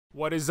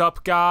What is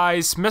up,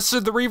 guys?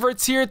 Mr.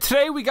 TheRevertz here.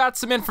 Today we got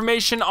some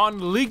information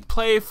on league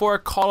play for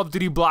Call of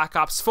Duty Black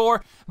Ops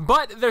 4,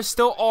 but there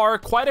still are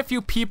quite a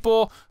few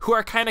people who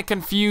are kind of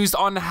confused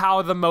on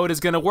how the mode is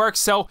going to work,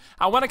 so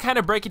I want to kind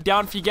of break it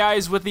down for you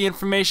guys with the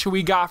information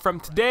we got from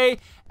today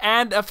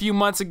and a few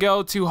months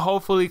ago to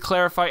hopefully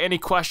clarify any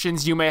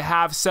questions you may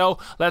have. So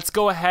let's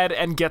go ahead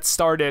and get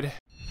started.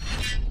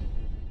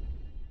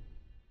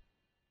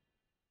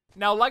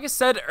 Now, like I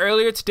said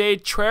earlier today,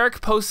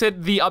 Treyarch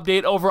posted the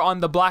update over on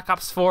the Black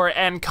Ops 4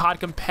 and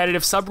COD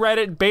competitive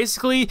subreddit.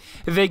 Basically,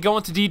 they go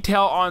into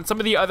detail on some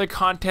of the other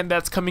content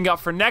that's coming up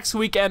for next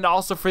week and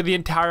also for the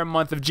entire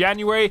month of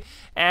January.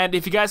 And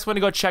if you guys want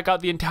to go check out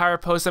the entire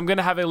post, I'm going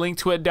to have a link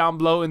to it down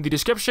below in the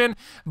description.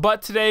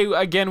 But today,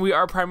 again, we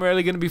are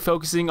primarily going to be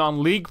focusing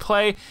on league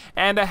play,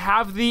 and I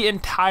have the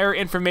entire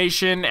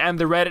information and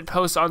the Reddit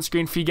post on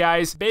screen for you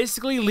guys.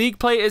 Basically, league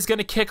play is going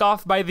to kick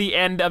off by the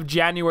end of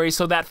January,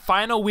 so that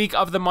final week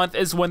of the month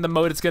is when the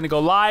mode is going to go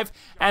live.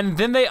 And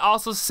then they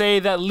also say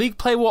that league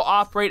play will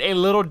operate a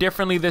little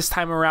differently this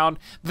time around.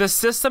 The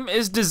system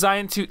is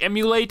designed to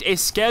emulate a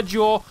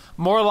schedule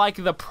more like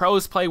the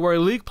pros play, where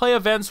league play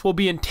events will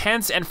be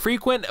intense and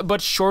frequent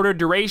but shorter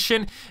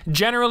duration,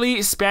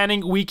 generally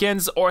spanning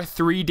weekends or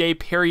 3-day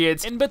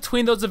periods. In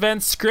between those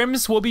events,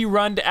 scrims will be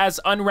run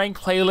as unranked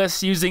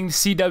playlists using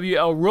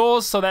CWL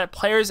rules so that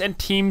players and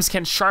teams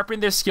can sharpen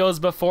their skills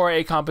before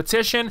a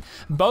competition.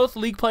 Both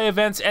league play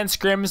events and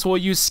scrims will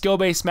use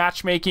skill-based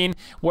matchmaking,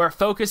 where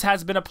focus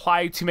has been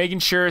applied to making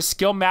sure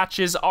skill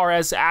matches are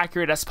as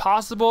accurate as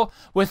possible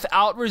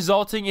without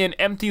resulting in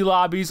empty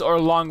lobbies or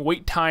long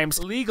wait times.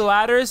 League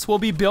ladders will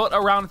be built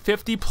around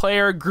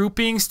 50-player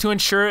groupings to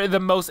ensure the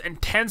most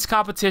intense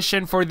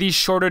competition for these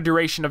shorter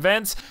duration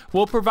events.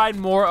 We'll provide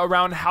more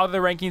around how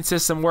the ranking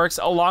system works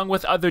along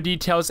with other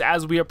details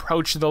as we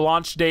approach the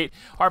launch date.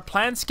 Our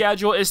planned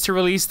schedule is to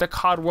release the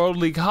COD World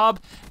League Hub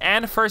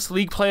and first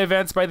league play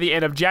events by the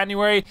end of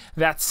January.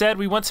 That said,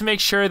 we want to make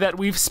sure that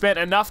we've spent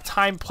enough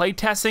time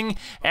playtesting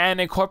and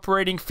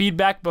incorporating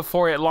feedback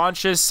before it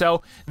launches,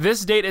 so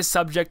this date is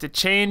subject to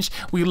change.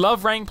 We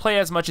love rank play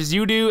as much as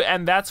you do,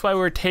 and that's why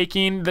we're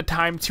taking the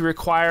time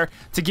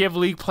to give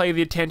league play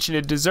the attention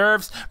it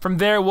deserves. From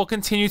there, we'll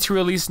continue to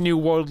release new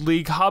World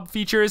League Hub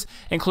features,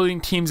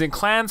 including teams and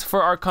clans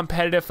for our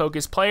competitive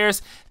focused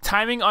players.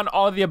 Timing on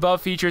all of the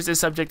above features is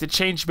subject to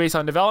change based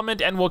on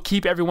development, and we'll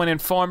keep everyone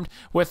informed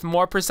with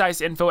more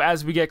precise info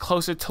as we get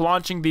closer to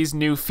launching these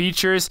new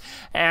features.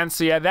 And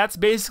so yeah, that's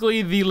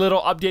basically the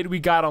little update we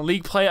got on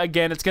league play.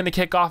 Again, it's going to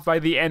kick off by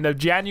the end of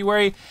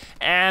January,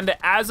 and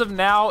as of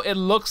now, it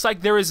looks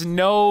like there is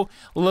no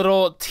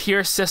little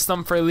tier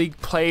system for league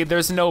play.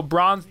 There's no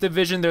bronze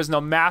division, there's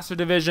no master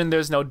division,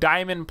 there's no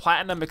diamond,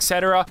 platinum,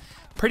 etc.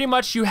 Pretty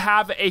much you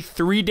have a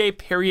 3-day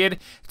period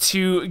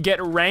to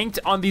get ranked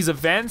on these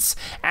events,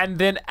 and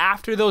then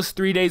after those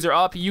 3 days are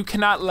up, you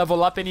cannot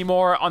level up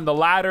anymore on the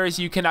ladders,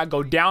 you cannot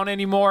go down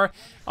anymore.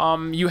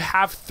 You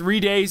have 3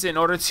 days in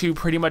order to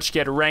pretty much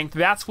get ranked.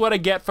 That's what I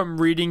get from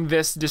reading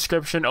this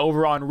description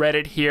over on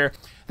Reddit here.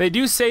 They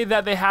do say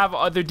that they have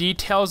other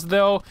details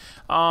though,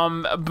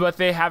 but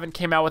they haven't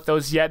came out with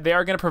those yet. They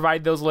are going to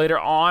provide those later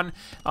on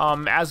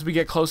as we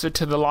get closer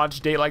to the launch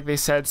date, like they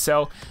said.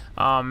 So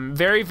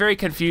very, very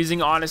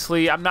confusing,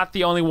 honestly. I'm not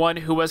the only one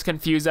who was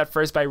confused at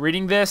first by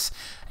reading this,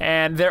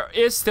 and there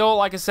is still,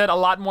 like I said, a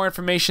lot more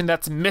information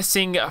that's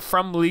missing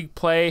from league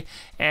play,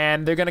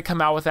 and they're going to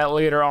come out with that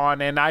later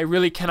on, and I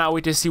really cannot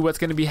wait to see what's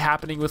going to be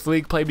happening with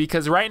league play,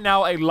 because right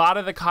now a lot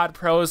of the COD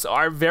pros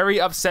are very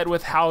upset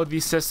with how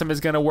the system is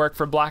going to work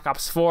for Black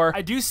Ops 4.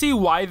 I do see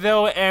why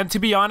though, and to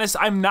be honest,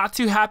 I'm not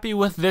too happy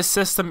with this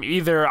system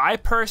either. I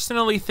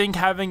personally think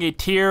having a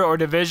tier or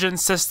division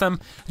system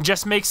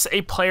just makes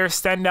a player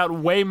stand out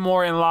way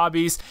more in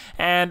lobbies,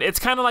 and it's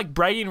kind of like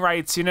bragging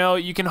rights, you know.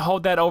 You can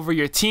hold that over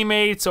your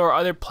teammates or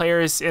other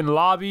players in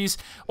lobbies,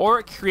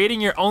 or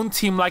creating your own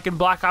team like in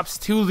Black Ops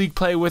 2 league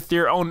play with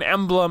your own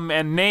emblem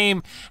and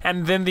name,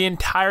 and then the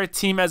entire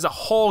team as a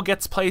whole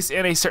gets placed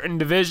in a certain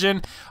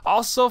division.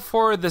 Also,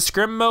 for the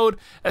scrim mode,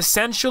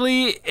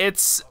 essentially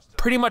it's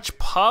pretty much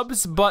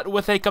pubs but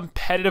with a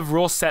competitive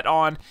rule set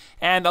on,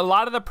 and a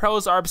lot of the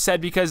pros are upset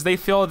because they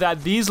feel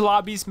that these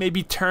lobbies may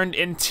be turned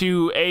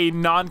into a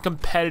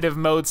non-competitive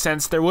mode,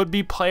 since there would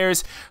be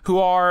players who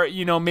are,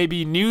 you know,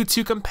 maybe new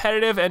to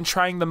competitive and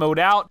trying the mode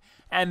out,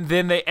 and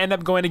then they end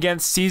up going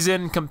against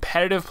seasoned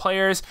competitive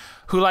players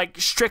who like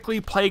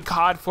strictly play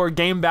COD for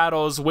game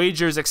battles,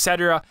 wagers,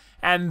 etc.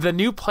 And the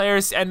new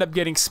players end up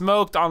getting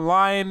smoked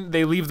online,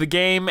 they leave the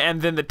game,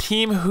 and then the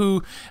team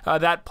who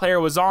that player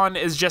was on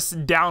is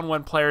just down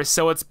one player,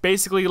 so it's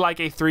basically like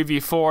a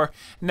 3v4.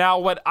 Now,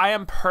 what I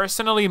am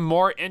personally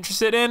more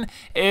interested in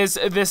is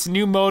this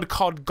new mode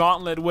called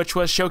Gauntlet, which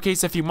was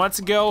showcased a few months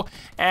ago,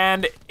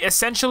 and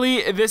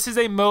essentially this is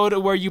a mode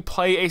where you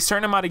play a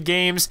certain amount of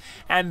games,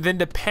 and then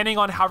depending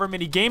on however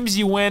many games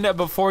you win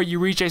before you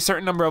reach a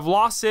certain number of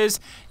losses,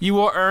 you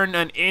will earn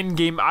an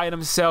in-game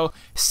item. So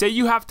say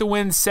you have to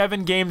win 7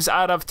 7 games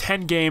out of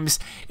 10 games.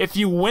 If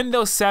you win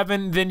those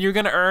 7, then you're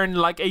gonna earn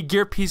like a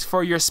gear piece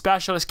for your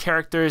specialist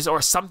characters or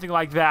something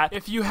like that.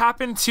 If you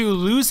happen to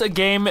lose a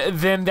game,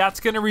 then that's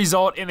gonna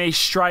result in a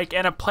strike,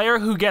 and a player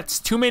who gets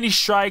too many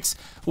strikes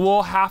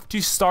will have to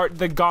start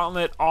the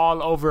Gauntlet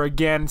all over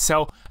again.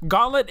 So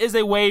Gauntlet is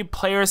a way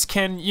players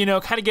can, you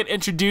know, kind of get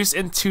introduced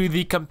into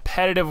the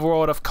competitive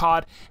world of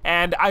COD,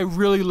 and I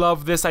really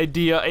love this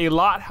idea a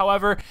lot.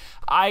 However,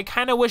 I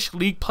kind of wish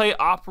League Play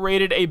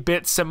operated a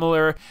bit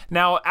similar.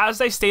 Now,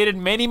 as I stated,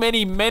 many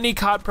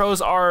COD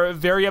pros are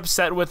very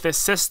upset with this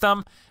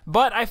system,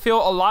 but I feel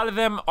a lot of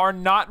them are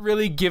not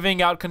really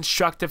giving out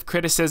constructive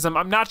criticism.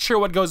 I'm not sure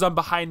what goes on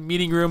behind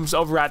meeting rooms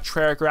over at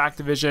Treyarch or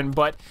Activision,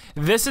 but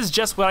this is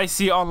just what I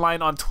see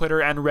online on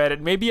Twitter and Reddit.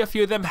 Maybe a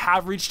few of them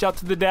have reached out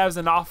to the devs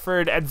and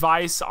offered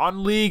advice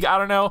on League, I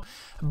don't know.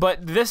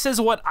 But this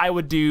is what I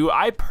would do.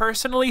 I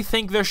personally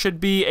think there should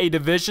be a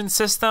division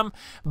system,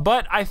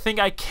 but I think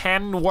I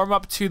can warm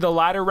up to the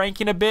ladder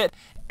ranking a bit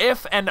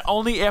if and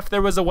only if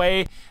there was a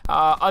way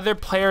other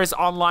players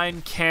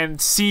online can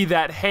see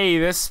that, hey,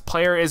 this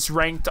player is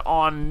ranked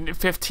on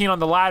 15 on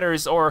the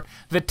ladders, or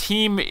the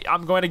team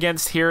I'm going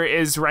against here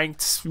is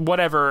ranked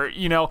whatever,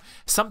 you know,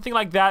 something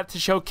like that to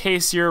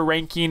showcase your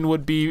ranking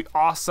would be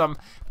awesome.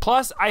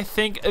 Plus, I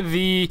think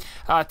the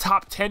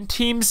top 10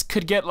 teams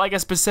could get like a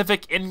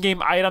specific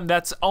in-game item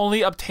that's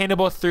only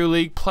obtainable through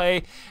League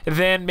Play.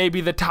 Then maybe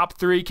the top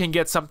 3 can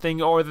get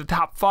something, or the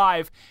top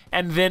 5.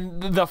 And then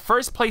the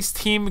first place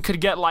team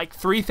could get like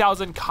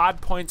 3,000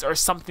 COD points or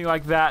something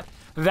like that.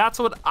 That's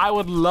what I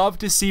would love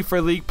to see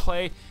for League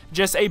Play.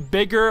 Just a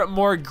bigger,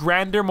 more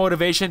grander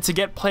motivation to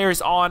get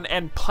players on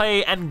and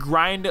play and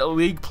grind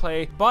League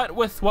Play. But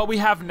with what we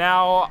have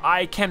now,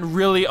 I can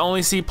really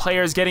only see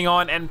players getting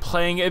on and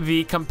playing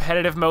the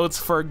competitive modes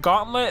for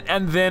Gauntlet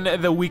and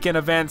then the weekend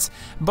events.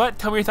 But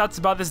tell me your thoughts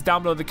about this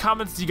down below in the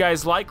comments. Do you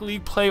guys like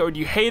League Play or do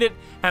you hate it?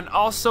 And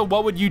also,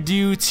 what would you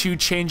do to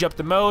change up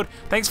the mode?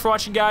 Thanks for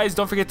watching, guys.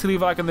 Don't forget to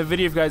leave a like on the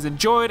video if you guys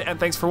enjoyed, and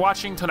thanks for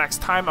watching. Till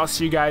next time, I'll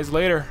see you guys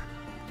later.